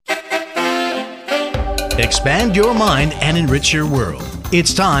Expand your mind and enrich your world.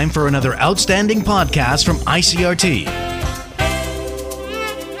 It's time for another outstanding podcast from ICRT.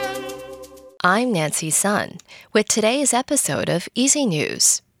 I'm Nancy Sun with today's episode of Easy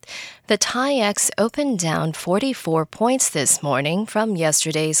News. The TAIEX opened down 44 points this morning from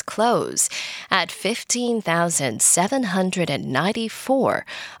yesterday's close at 15,794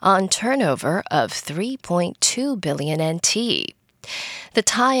 on turnover of 3.2 billion NT. The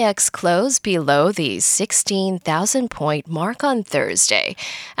TAIEX closed below the 16,000-point mark on Thursday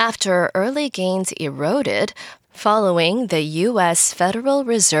after early gains eroded following the U.S. Federal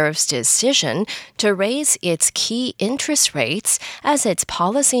Reserve's decision to raise its key interest rates as its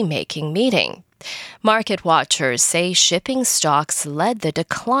policy-making meeting. Market watchers say shipping stocks led the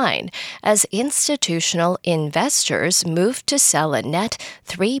decline as institutional investors moved to sell a net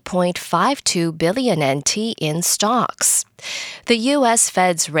 3.52 billion NT in stocks. The U.S.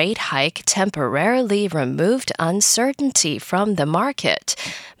 Fed's rate hike temporarily removed uncertainty from the market,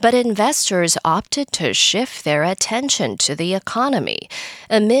 but investors opted to shift their attention to the economy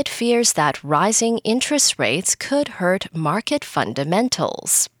amid fears that rising interest rates could hurt market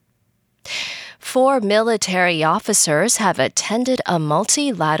fundamentals. 4 military officers have attended a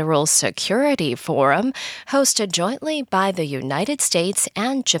multilateral security forum hosted jointly by the United States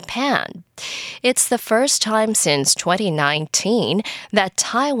and Japan. It's the first time since 2019 that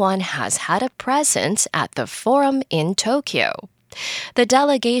Taiwan has had a presence at the forum in Tokyo. The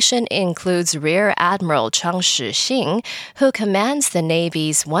delegation includes Rear Admiral Chang Shixing, who commands the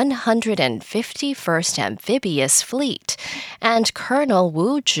Navy's 151st Amphibious Fleet, and Colonel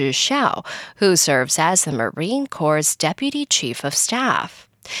Wu Zhixiao, who serves as the Marine Corps' Deputy Chief of Staff.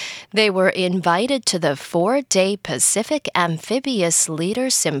 They were invited to the 4-day Pacific Amphibious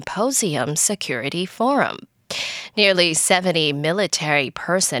Leaders Symposium Security Forum. Nearly 70 military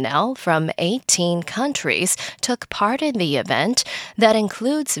personnel from 18 countries took part in the event that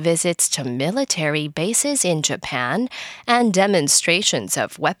includes visits to military bases in Japan and demonstrations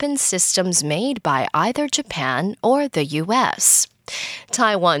of weapons systems made by either Japan or the U.S.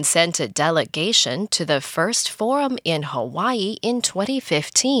 Taiwan sent a delegation to the first forum in Hawaii in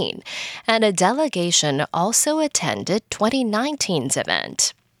 2015, and a delegation also attended 2019's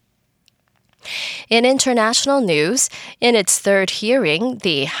event. In international news, in its third hearing,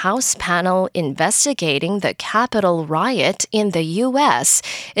 the House panel investigating the Capitol riot in the U.S.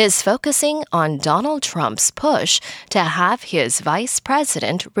 is focusing on Donald Trump's push to have his vice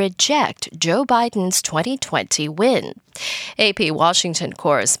president reject Joe Biden's 2020 win. AP Washington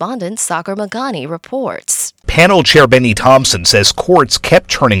correspondent Sagar Magani reports. Panel Chair Benny Thompson says courts kept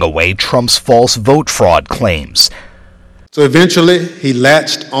turning away Trump's false vote fraud claims. So eventually, he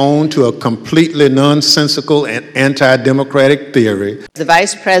latched on to a completely nonsensical and anti-democratic theory. The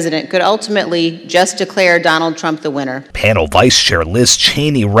vice president could ultimately just declare Donald Trump the winner. Panel Vice Chair Liz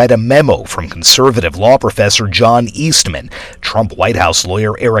Cheney read a memo from conservative law professor John Eastman. Trump White House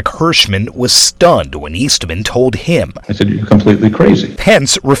lawyer Eric Hirschman was stunned when Eastman told him, I said, you're completely crazy.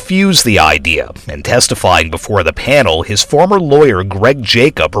 Pence refused the idea, and testifying before the panel, his former lawyer Greg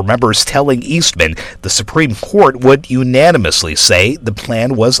Jacob remembers telling Eastman the Supreme Court would unanimously say the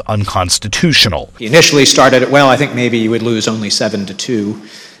plan was unconstitutional. He initially started it, well, I think maybe you would lose only 7-2,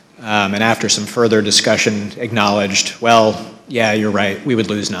 and after some further discussion acknowledged, well, yeah, you're right, we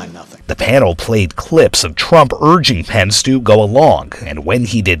would lose 9-0. The panel played clips of Trump urging Pence to go along, and when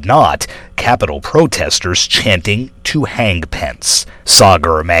he did not, Capitol protesters chanting to hang Pence.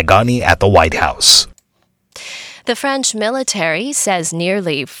 Sagar Magani at the White House. The French military says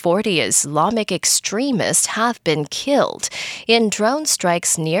nearly 40 Islamic extremists have been killed in drone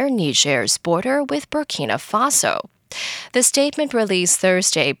strikes near Niger's border with Burkina Faso. The statement released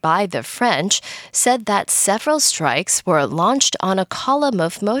Thursday by the French said that several strikes were launched on a column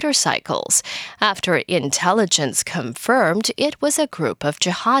of motorcycles after intelligence confirmed it was a group of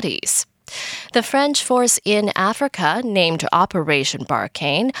jihadis. The French force in Africa, named Operation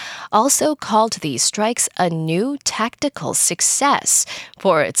Barkhane, also called these strikes a new tactical success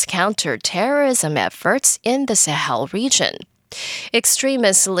for its counter-terrorism efforts in the Sahel region.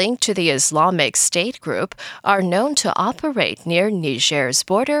 Extremists linked to the Islamic State group are known to operate near Niger's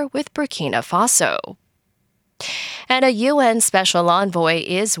border with Burkina Faso. And a UN special envoy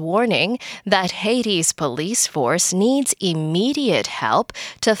is warning that Haiti's police force needs immediate help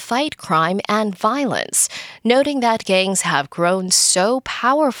to fight crime and violence, noting that gangs have grown so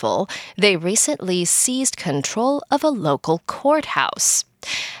powerful they recently seized control of a local courthouse.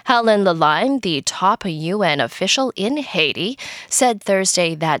 Helen Lalime, the top UN official in Haiti, said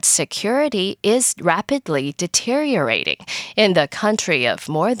Thursday that security is rapidly deteriorating in the country of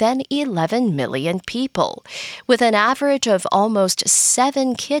more than 11 million people, with an average of almost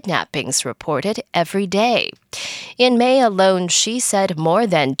 7 kidnappings reported every day. In May alone, she said more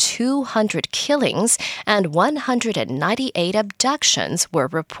than 200 killings and 198 abductions were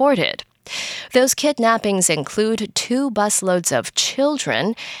reported. Those kidnappings include 2 busloads of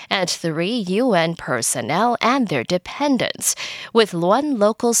children and 3 UN personnel and their dependents, with 1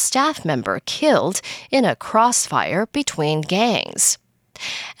 local staff member killed in a crossfire between gangs.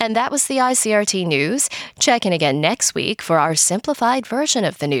 And that was the ICRT News. Check in again next week for our simplified version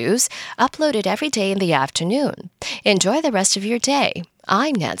of the news, uploaded every day in the afternoon. Enjoy the rest of your day.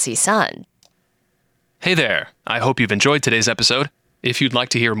 I'm Nancy Sun. Hey there. I hope you've enjoyed today's episode. If you'd like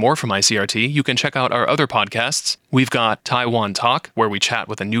to hear more from ICRT, you can check out our other podcasts. We've got Taiwan Talk, where we chat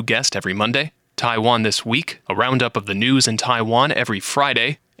with a new guest every Monday, Taiwan This Week, a roundup of the news in Taiwan every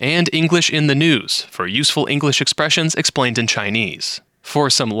Friday, and English in the News, for useful English expressions explained in Chinese.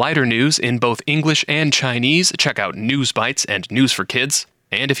 For some lighter news in both English and Chinese, check out News Bites and News for Kids.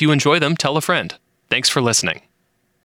 And if you enjoy them, tell a friend. Thanks for listening.